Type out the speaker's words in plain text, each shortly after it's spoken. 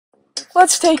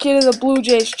Let's take you to the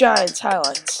Bluejays-Giants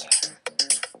highlights.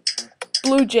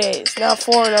 Blue Jays, now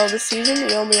 4-0 this season,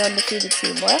 the only undefeated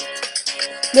team left.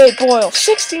 Nate Boyle,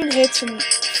 16 hits and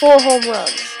 4 home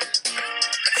runs.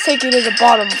 Let's take you to the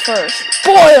bottom first.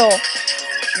 Boyle,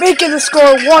 making the score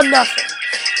 1-0.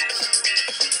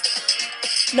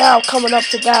 Now coming up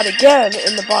to bat again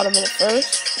in the bottom of the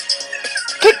first.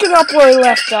 Picking up where he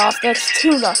left off, that's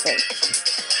 2-0.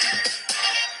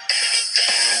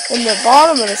 In the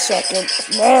bottom of the second,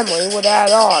 Manley would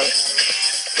add on.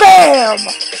 BAM!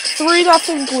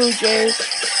 3-0 Blue Jays.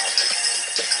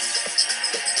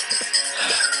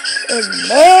 And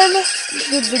man,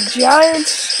 did the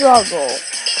Giants struggle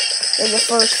in the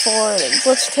first 4 innings.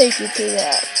 Let's take you to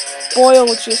that. Boyle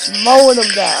was just mowing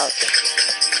them down.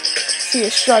 See a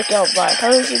strikeout by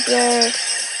Herzig there.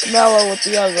 Mello with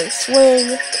the ugly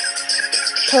swing.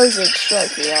 Herzig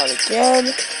striking out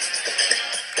again.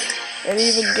 And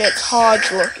even gets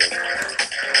Hodge looking.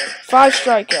 5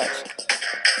 strikeouts.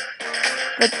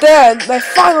 But then, they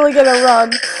finally get a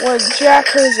run when Jack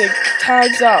Herzig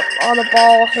tags up on a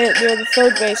ball hit near the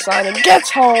third baseline and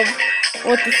gets home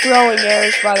with the throwing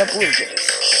errors by the Blue Jays.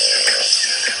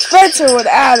 Spencer would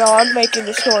add on, making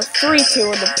the score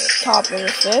 3-2 in the top of the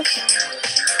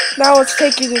 5th. Now let's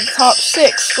take you to the top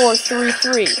 6, score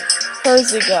 3-3.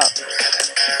 Herzig up.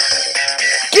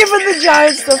 Giving the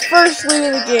Giants the first lead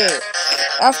of the game.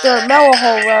 After a Mello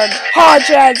home run, Hodge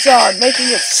adds on, making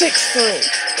it 6-3.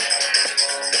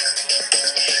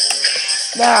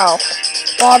 Now,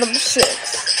 bottom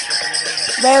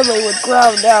 6. Manley would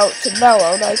ground out to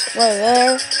Mello. Nice play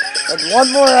there. And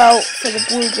one more out for the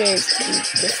Blue Jays to be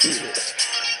defeated.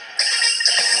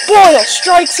 Boyle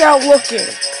strikes out looking.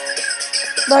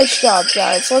 Nice job,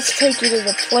 Giants. Let's take you to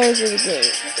the players of the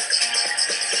game.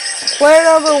 Player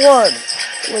number 1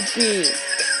 would be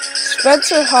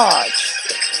Spencer Hodge.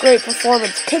 Great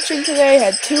performance pitching today.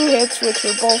 Had 2 hits, which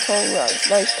were both home runs.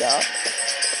 Nice job.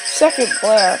 Second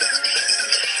player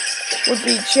would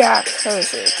be Jack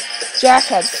Herzig. Jack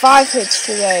had 5 hits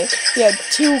today. He had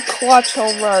 2 clutch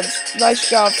home runs. Nice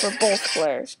job for both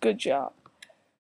players. Good job.